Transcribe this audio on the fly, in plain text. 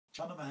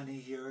John O'Mahony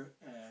here,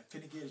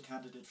 Fine Gael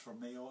candidate for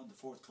Mayo in the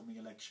forthcoming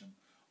election.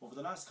 Over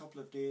the last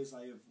couple of days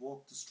I have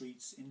walked the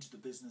streets into the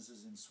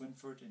businesses in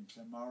Swinford, in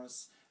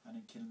Claremorris and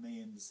in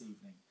Kilmaine this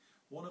evening.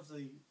 One of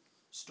the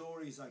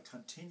stories I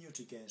continue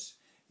to get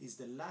is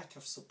the lack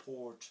of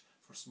support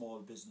for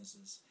small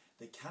businesses.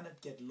 They cannot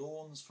get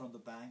loans from the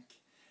bank.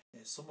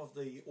 Some of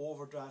the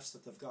overdrafts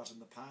that they've got in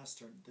the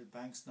past, the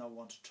banks now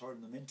want to turn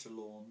them into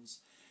loans.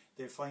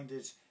 They find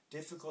it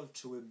difficult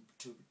to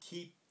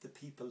keep the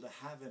people that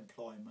have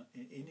employment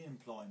in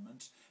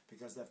employment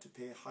because they have to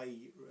pay high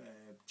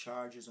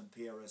charges and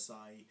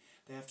PRSI.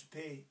 They have to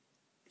pay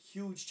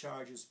huge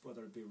charges,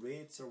 whether it be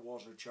rates or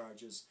water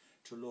charges,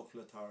 to local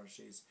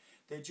authorities.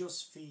 They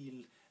just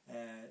feel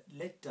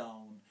let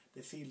down.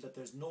 They feel that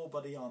there's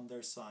nobody on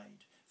their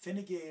side.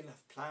 Fine Gael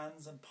have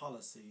plans and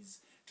policies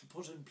to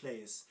put in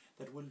place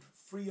that will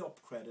free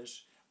up credit,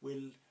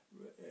 will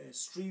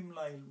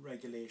streamline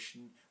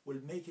regulation,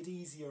 will make it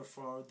easier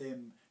for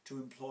them to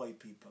employ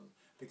people.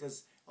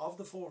 Because of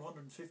the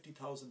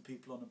 450,000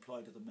 people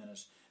unemployed at the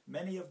minute,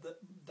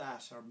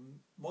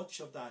 much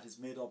of that is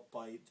made up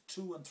by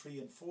 2 and 3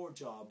 and 4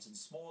 jobs in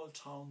small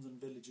towns and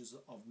villages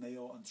of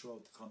Mayo and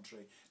throughout the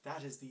country.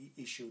 That is the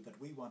issue that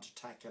we want to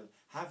tackle,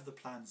 have the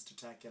plans to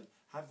tackle,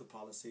 have the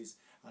policies,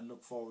 and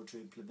look forward to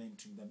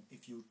implementing them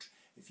if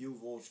you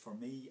vote for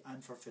me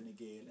and for Fine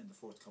Gael in the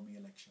forthcoming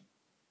election.